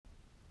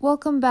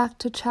Welcome back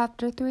to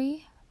Chapter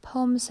 3,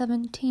 Poem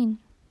 17.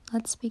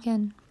 Let's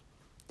begin.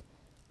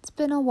 It's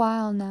been a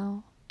while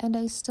now, and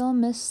I still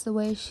miss the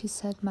way she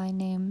said my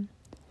name.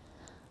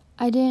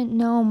 I didn't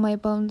know my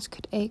bones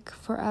could ache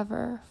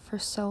forever for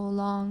so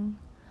long.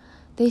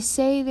 They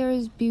say there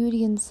is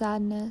beauty in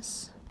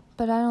sadness,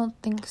 but I don't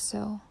think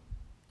so.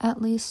 At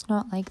least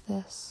not like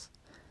this.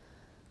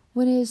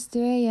 When it is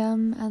 3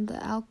 a.m. and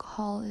the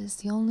alcohol is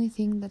the only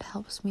thing that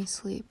helps me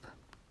sleep.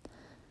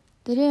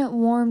 They didn't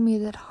warn me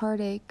that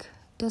heartache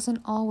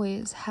doesn't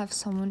always have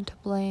someone to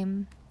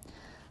blame.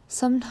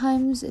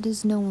 Sometimes it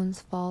is no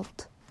one's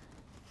fault.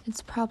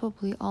 It's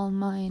probably all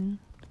mine.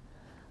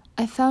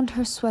 I found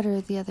her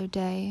sweater the other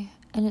day,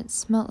 and it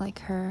smelt like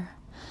her.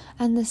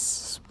 And this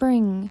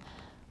spring,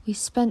 we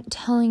spent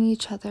telling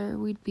each other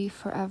we'd be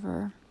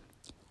forever.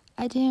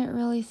 I didn't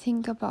really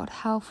think about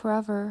how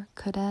forever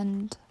could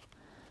end.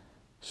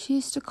 She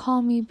used to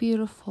call me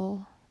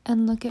beautiful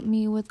and look at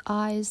me with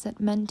eyes that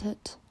meant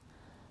it.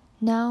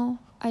 Now,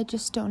 I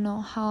just don't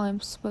know how I'm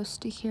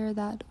supposed to hear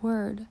that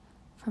word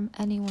from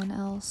anyone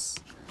else.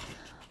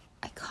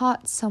 I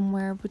caught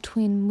somewhere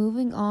between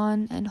moving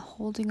on and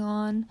holding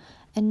on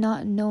and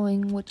not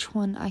knowing which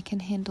one I can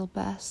handle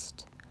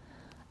best.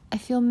 I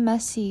feel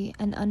messy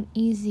and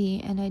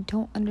uneasy, and I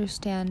don't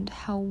understand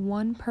how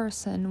one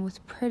person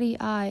with pretty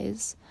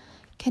eyes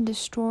can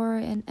destroy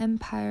an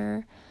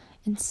empire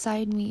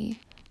inside me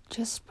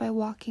just by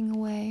walking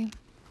away.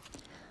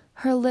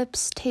 Her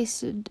lips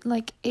tasted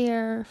like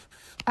air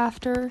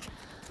after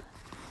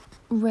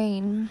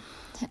rain,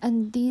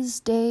 and these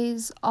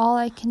days all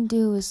I can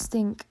do is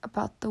think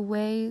about the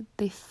way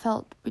they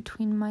felt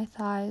between my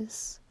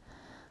thighs.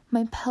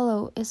 My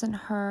pillow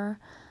isn't her,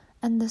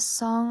 and the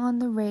song on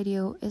the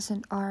radio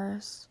isn't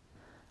ours.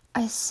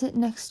 I sit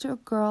next to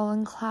a girl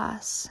in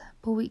class,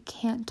 but we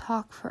can't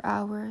talk for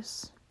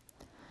hours.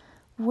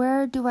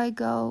 Where do I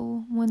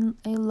go when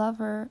a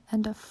lover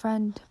and a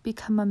friend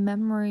become a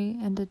memory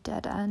and a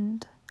dead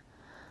end?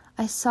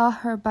 I saw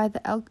her by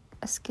the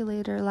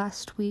escalator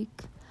last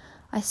week.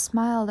 I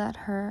smiled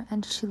at her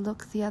and she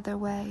looked the other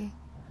way.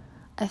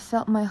 I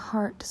felt my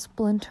heart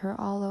splinter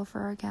all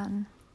over again.